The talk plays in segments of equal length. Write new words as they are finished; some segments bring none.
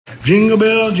Jingle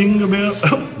bell, jingle bell.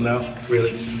 No,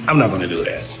 really, I'm not gonna do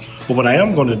that. But what I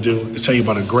am gonna do is tell you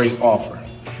about a great offer.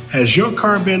 Has your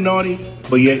car been naughty,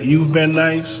 but yet you've been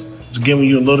nice? It's giving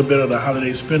you a little bit of the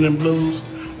holiday spending blues?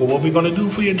 Well, what we're gonna do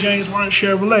for you, James Martin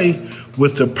Chevrolet,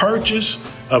 with the purchase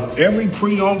of every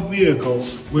pre-owned vehicle,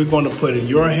 we're gonna put in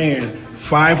your hand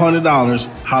 $500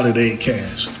 holiday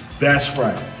cash. That's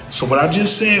right. So what I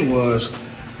just said was,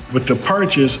 with the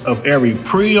purchase of every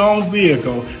pre-owned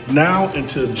vehicle, now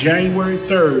until January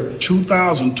 3rd,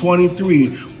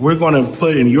 2023, we're gonna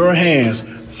put in your hands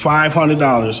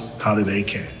 $500 holiday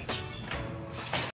cash.